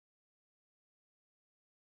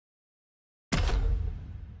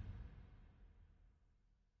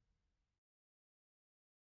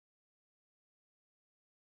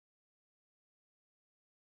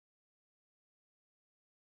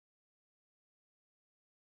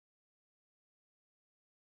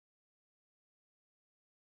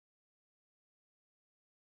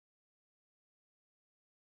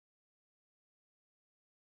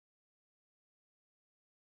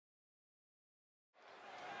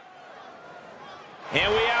And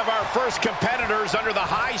we have our first competitors under the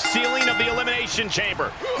high ceiling of the Elimination Chamber.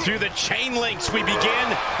 Through the chain links, we begin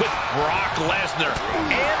with Brock Lesnar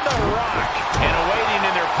and The Rock. And awaiting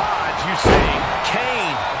in their pods, you see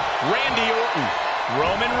Kane, Randy Orton,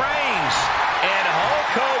 Roman Reigns, and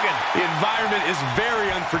Hulk Hogan. The environment is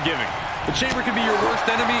very unforgiving. The chamber can be your worst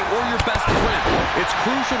enemy or your best friend. It's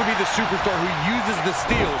crucial to be the superstar who uses the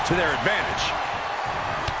steel to their advantage.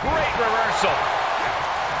 Great reversal.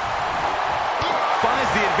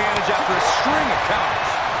 Finds the advantage after a string of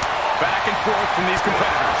counters. Back and forth from these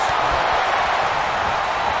competitors.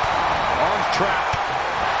 Arms trapped.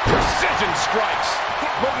 Precision strikes.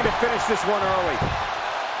 Looking to finish this one early.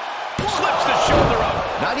 Slips the shoulder up.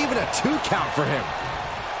 Not even a 2 count for him.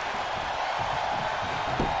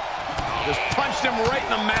 Just punched him right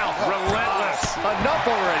in the mouth. Relentless. Enough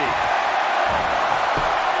already.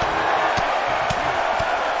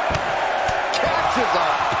 Catches a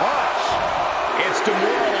punch. It's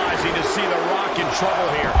demoralizing to see The Rock in trouble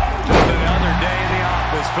here. Just another day in the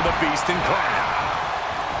office for the Beast incarnate.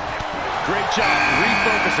 Great job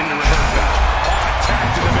refocusing to reverse that.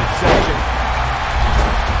 Attacked in the midsection.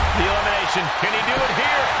 The elimination. Can he do it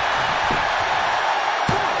here?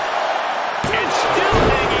 It's still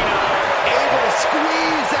hanging on. Able to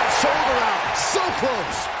squeeze that shoulder out. So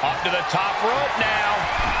close. Up to the top rope now.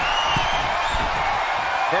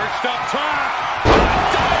 Perched up top.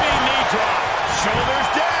 Diving knee drop. Shoulders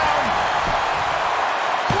down.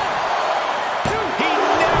 He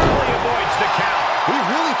narrowly avoids the count. We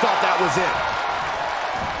really thought that was it.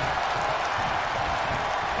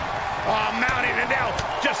 Oh, mounting it now.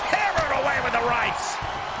 Just hammered away with the rights.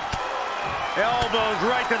 Elbows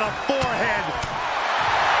right to the forehead.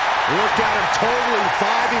 Look at him totally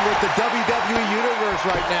vibing with the WWE Universe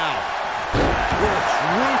right now.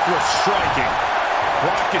 Ruthless striking.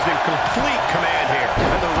 Brock is in complete command here.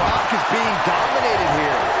 And The Rock is being dominated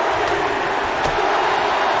here.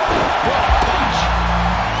 What a punch.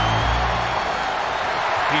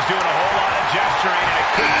 He's doing a whole lot of gesturing, and it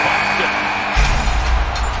could cost him.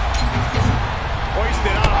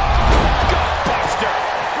 Hoisted up. Gutbuster.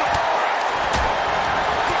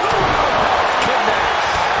 Connects.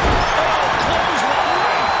 Oh,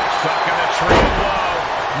 clothesline. Stuck in the tree blow.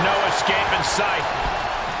 No escape in sight.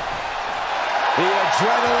 The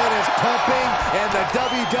adrenaline is pumping, and the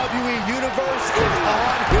WWE Universe is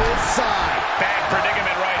on his side. Bad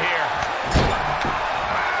predicament right here.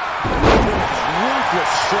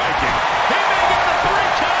 Ruthless striking. He may get the 3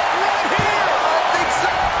 count right here. I think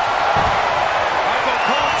so. Michael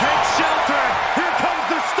Cole takes shelter. Here comes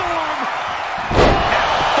the storm.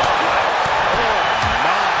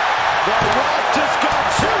 The Rock just got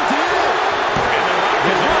chipped in. And The Rock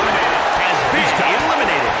is eliminated. Has been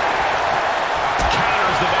eliminated.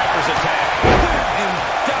 Counters the Viper's attack. In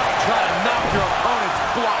doubt, try to knock your opponent's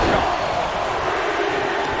block off.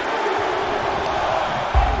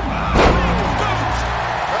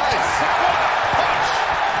 Nice. Punch.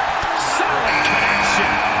 Solid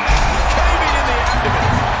connection. Caving in the abdomen.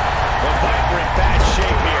 The Viper in bad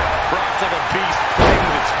shape here. Brock's like a beast playing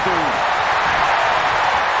with its food.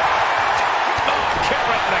 Oh, kick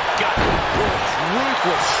right in the gut.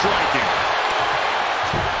 Ruthless striking.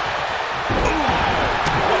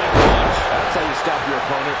 What a punch. That's how you stop your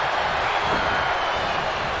opponent.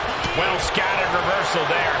 Well scattered reversal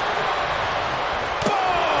there.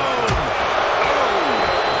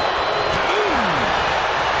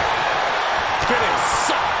 Getting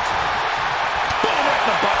sucked. Boom, right in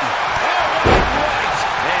the button. Oh, right.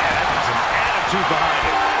 Man, that's some attitude behind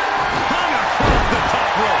it. Hung across the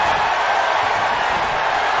top rope.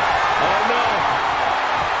 Oh, no.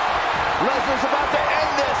 Lesnar's about to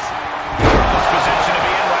end this. This position to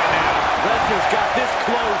be in right now. Lesnar's got this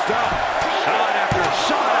closed up. Shot after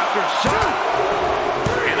shot after shot.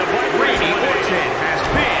 And the Viper has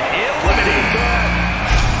been eliminated.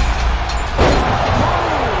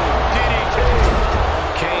 DDT.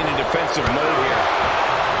 Kane in defensive mode here.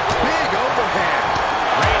 Big overhand.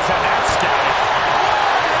 Reigns had that scouted.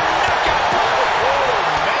 Knockout. Oh,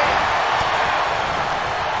 man.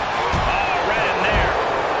 Oh, right in there.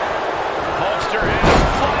 Hulkster has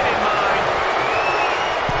flight in mind.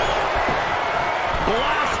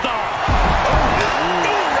 Blast off.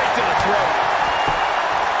 Oh, right to the throat.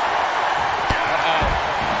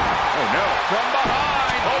 Oh, no. From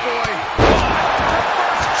behind. Oh, boy.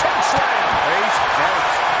 First choke slam. Face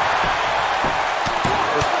first.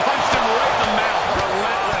 Just punched him right in the mouth.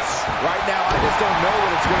 Relentless. Right now, I just don't know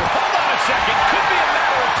what it's going to... Hold on a second. Could be a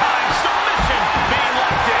matter of time. Submission being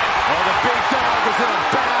locked in. Oh, the big dog is in a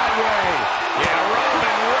bad way. Yeah,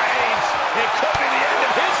 Roman Reigns. It could be the end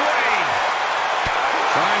of his reign.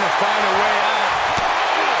 Trying to find a way out.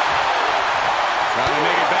 Trying to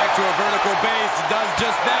make it back to a vertical base. He does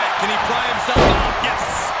just that. Can he pry himself off? Yes!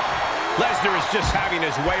 Lesnar is just having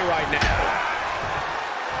his way right now.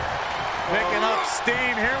 Picking up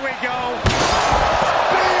steam. Here we go.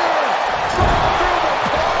 Spear! Through the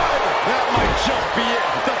pod! That might just be it.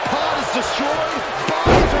 The pod is destroyed.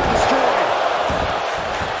 Bodies are destroyed.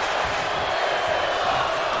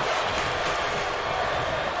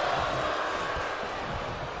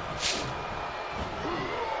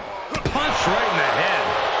 Punch right in the head.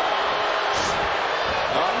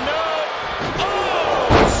 Oh, no!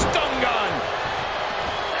 Oh! Stun gun!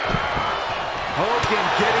 Hogan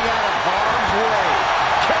getting out of harm's way.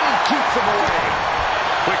 Kane keeps him away.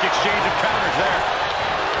 Quick exchange of counters there.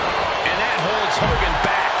 And that holds Hogan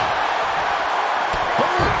back.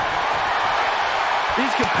 Boom!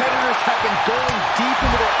 These competitors have been going deep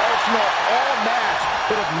into their arsenal all match,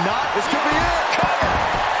 but have not. This could be it. Cover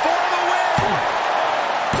for the win.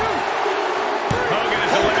 Hogan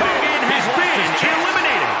is eliminated. He's been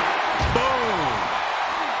eliminated. Boom!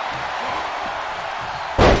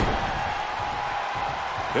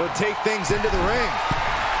 He'll take things into the ring.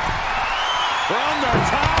 From the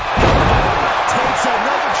top. Takes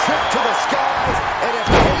another trip to the skies, and it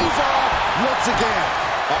pays off once again.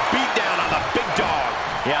 A beatdown on the big dog.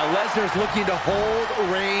 Yeah, Lesnar's looking to hold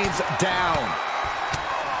Reigns down.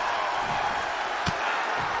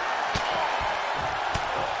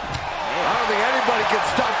 I don't think anybody can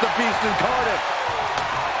stop the Beast incarnate.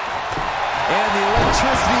 And the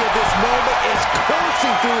electricity of this moment is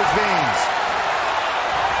coursing through his veins.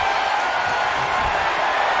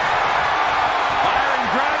 Byron,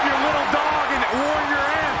 grab your little dog and warn your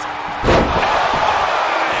aunt.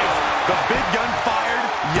 The big gun fired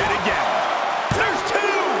yet again. There's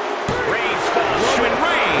two! Reigns falls short.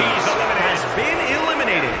 He's eliminated. Has been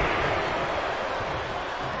eliminated.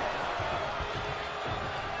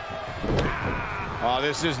 Oh,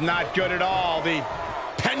 this is not good at all. The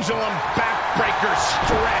pendulum backbreaker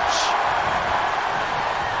stretch.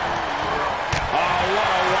 Oh, what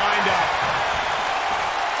a windup.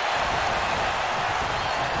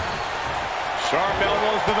 Sharp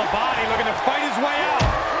elbows to the body, looking to fight his way out.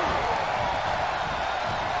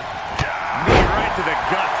 Knee right to the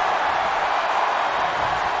gut.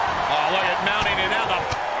 Oh, look at mounting it now. The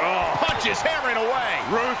punch is hammering away.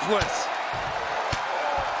 Ruthless.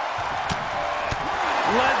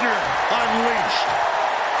 Lesnar unleashed.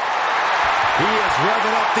 He is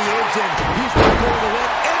revving up the engine. He's not going to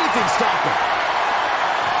let anything stop him.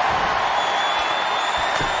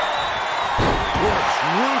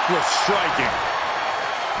 Ruthless striking.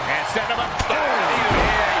 And set him up. Oh,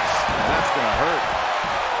 That's going to hurt.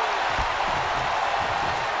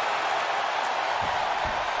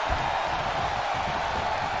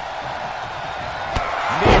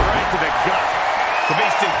 knee right to the gut. The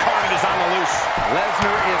Beast incarnate is on the loose.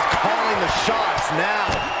 Lesnar is calling the shots now.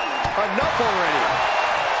 Enough already.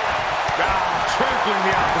 Trampling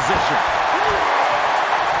the opposition.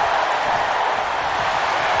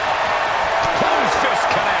 Closed fist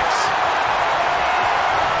connects.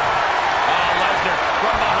 Lesnar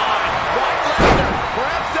from behind. Right Lesnar,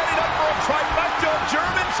 perhaps setting up for a trifecta of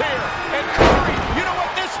Germans here. And Corey, you know what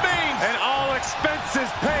this means? An all expenses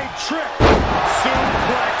paid trip.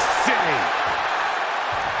 Suplex City.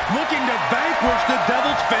 Looking to vanquish the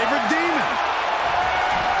Devil's favorite demon.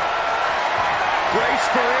 Brace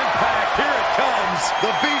for impact. Here it comes.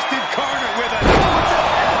 The Beast incarnate with a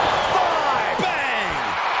F5. bang.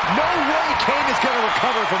 No way Kane is going to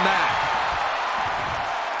recover from that.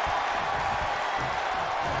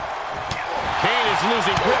 Kane is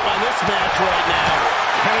losing grip on this match right now.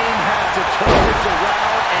 Kane has to turn this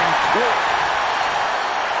around and quit.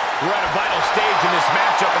 We're at a vital stage in this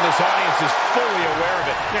matchup, and this audience is fully aware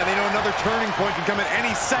of it. Yeah, they know another turning point can come at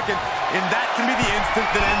any second, and that can be the instant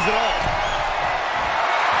that ends it all.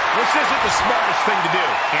 This isn't the smartest thing to do,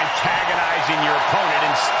 antagonizing your opponent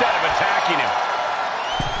instead of attacking him.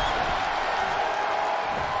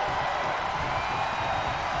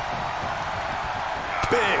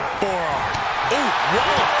 Big forearm. Ooh,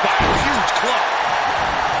 walloped by a huge club.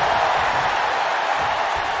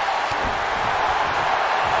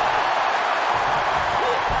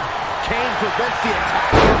 Kane prevents the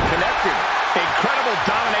attack from connecting. Incredible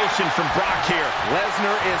domination from Brock here.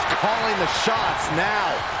 Lesnar is calling the shots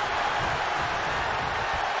now.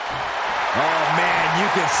 Oh, man, you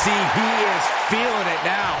can see he is feeling it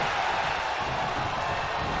now.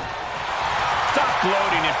 Stop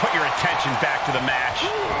gloating and put your attention back to the match. Oh,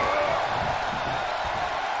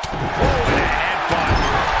 and a headbutt.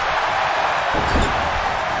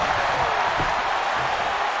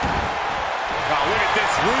 Oh, look at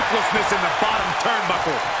this ruthlessness in the bottom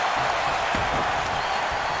turnbuckle.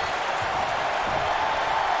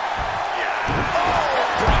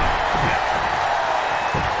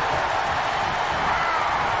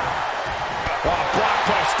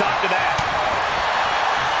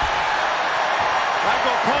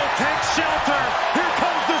 shelter. Here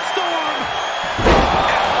comes the storm.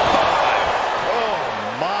 Oh,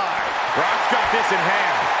 my. Brock's got this in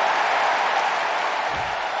hand.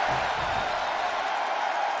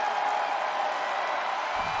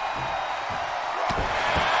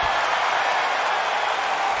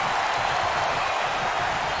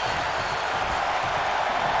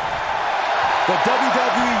 The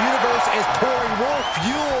WWE Universe is pouring more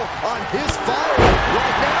fuel on his fire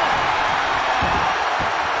right now.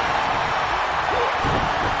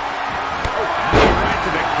 Right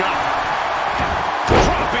to the gut.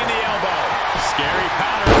 Dropping the elbow. Scary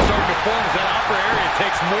pattern starting to form as that upper area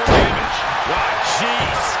takes more damage. Wow,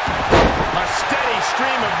 jeez. A steady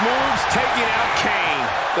stream of moves taking out Kane.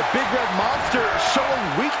 The Big Red Monster showing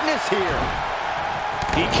weakness here.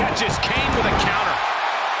 He catches Kane with a counter.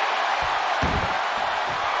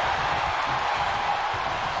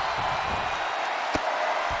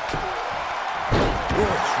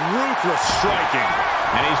 Ruthless striking.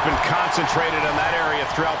 And he's been concentrated on that area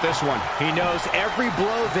throughout this one. He knows every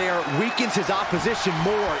blow there weakens his opposition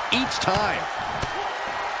more each time.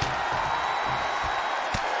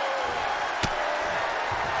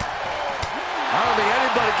 I don't think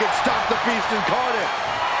anybody can stop the Beast incarnate.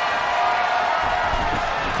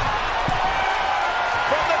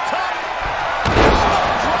 From the top.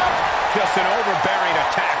 Just an overbearing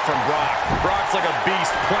attack from Brock. Brock's like a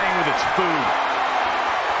beast playing with its food.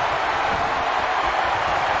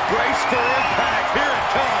 Brace for impact. Here it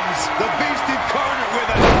comes. The Beast incarnate with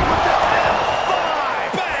the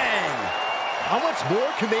F5. Bang! How much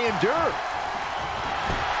more can they endure?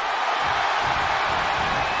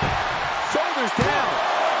 Shoulders down.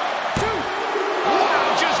 Two.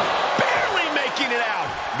 Wow, just barely making it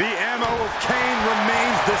out. The ammo of Kane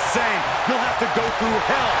remains the same. He'll have to go through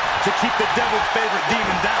hell to keep the devil's favorite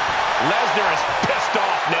demon down. Lesnar is pissed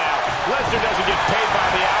off now. Lesnar doesn't get paid by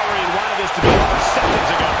the hour. He wanted this to be over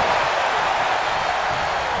seconds ago.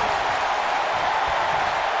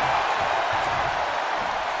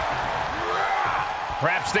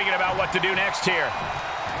 Perhaps thinking about what to do next here.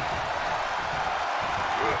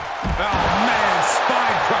 Oh, man,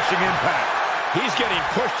 spine-crushing impact. He's getting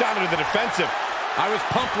pushed onto the defensive. I was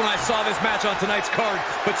pumped when I saw this match on tonight's card,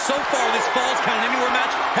 but so far this Falls Count Anywhere match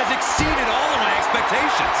has exceeded all of my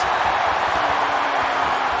expectations.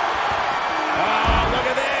 Oh, look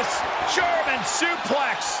at this. German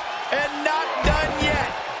suplex. And not done yet.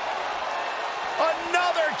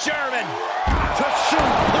 Another German. To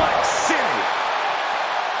Suplex City.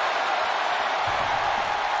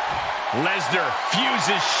 Lesnar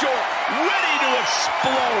fuses short, ready to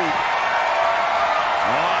explode.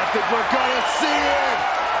 Oh, I think we're gonna see it.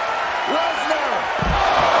 Lesnar.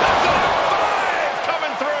 That's a five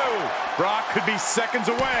coming through. Brock could be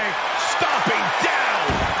seconds away. Stomping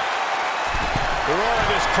down. The roar of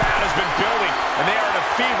this crowd has been building, and they are in a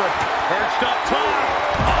fever. Perched up top.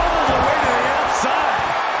 All the way to the outside.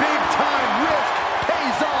 Big time risk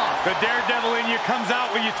pays off. The daredevil in you comes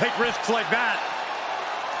out when you take risks like that.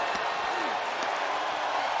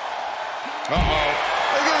 Uh-oh.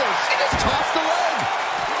 Look at this. He just tossed the leg.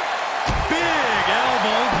 Big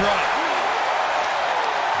elbow drop.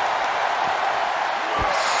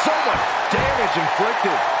 So much damage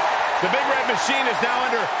inflicted. The Big Red Machine is now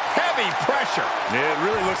under heavy pressure. It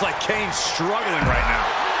really looks like Kane's struggling right now.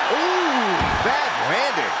 Ooh, bad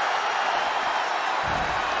landing.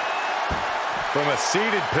 From a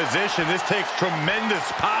seated position, this takes tremendous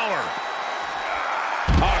power.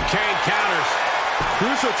 Oh, Kane counters.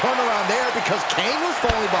 Crucial turnaround there because Kane was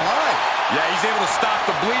falling behind. Yeah, he's able to stop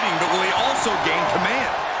the bleeding, but will he also gain command?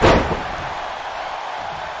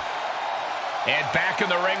 And back in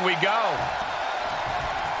the ring we go.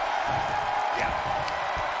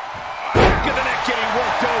 Back of the neck getting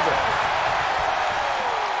worked over.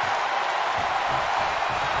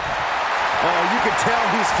 Oh, you can tell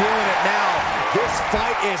he's feeling it now. This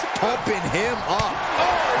fight is pumping him up.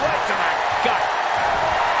 Oh, right to the gut.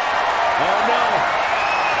 Oh, no.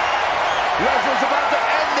 Lesnar's about to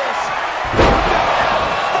end this.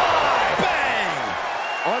 F5. Bang.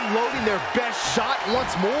 Unloading their best shot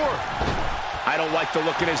once more. I don't like the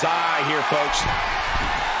look in his eye here, folks.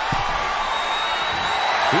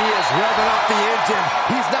 He is revving up the engine.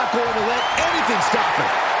 He's not going to let anything stop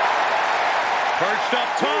him. Perched up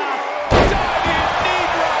top. Diving knee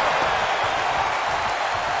drop.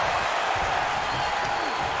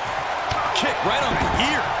 Kick right on the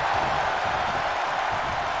ear.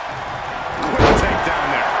 Quick takedown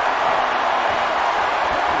there.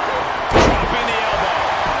 Dropping the elbow.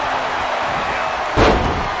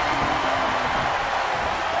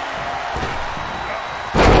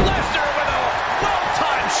 Lesnar with a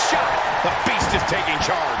well-timed shot. The Beast is taking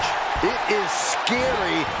charge. It is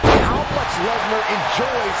scary how much Lesnar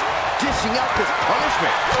enjoys dishing out this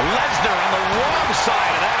punishment. Lesnar on the wrong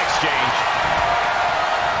side of that exchange.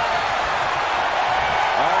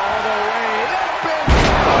 All the way up and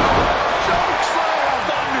choke slam.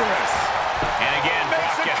 Thunderous. And again,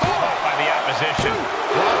 Brock gets caught by the opposition.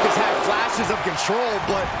 Brock has had flashes of control,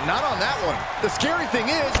 but not on that one. The scary thing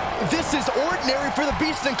is, this is ordinary for the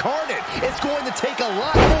Beast Incarnate. It's going to take a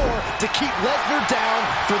lot more to keep Lesnar down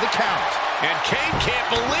for the count. And Kane can't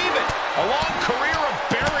believe it. A long career of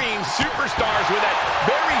burying superstars with that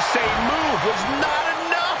very same move was not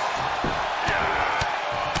enough.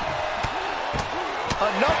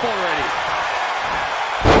 Enough already.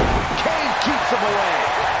 Kane keeps him away.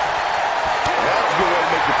 That's a good way to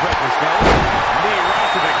make your presence felt. Knee right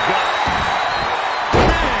to the gut.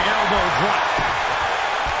 Big elbow drop.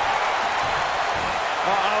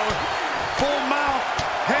 Uh-oh. Full mount.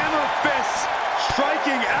 Hammer fists.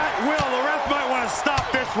 Striking at will. The ref might want to stop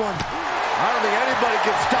this one. I don't think anybody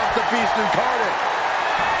can stop the Beast Incarnate.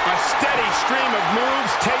 A steady stream of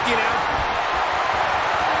moves taking out.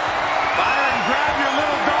 Byron, grab your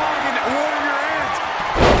little dog and warn your aunt.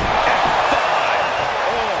 F5.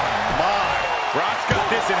 Oh, my. Brock's got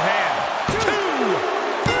this in hand. 2.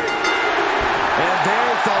 And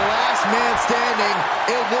there's the last man standing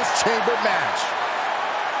in this chamber match.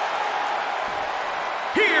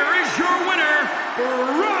 Here is your winner,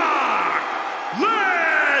 Brock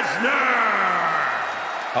Lesnar!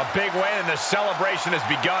 A big win and the celebration has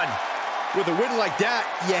begun. With a win like that,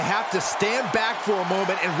 you have to stand back for a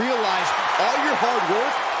moment and realize all your hard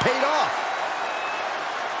work paid off.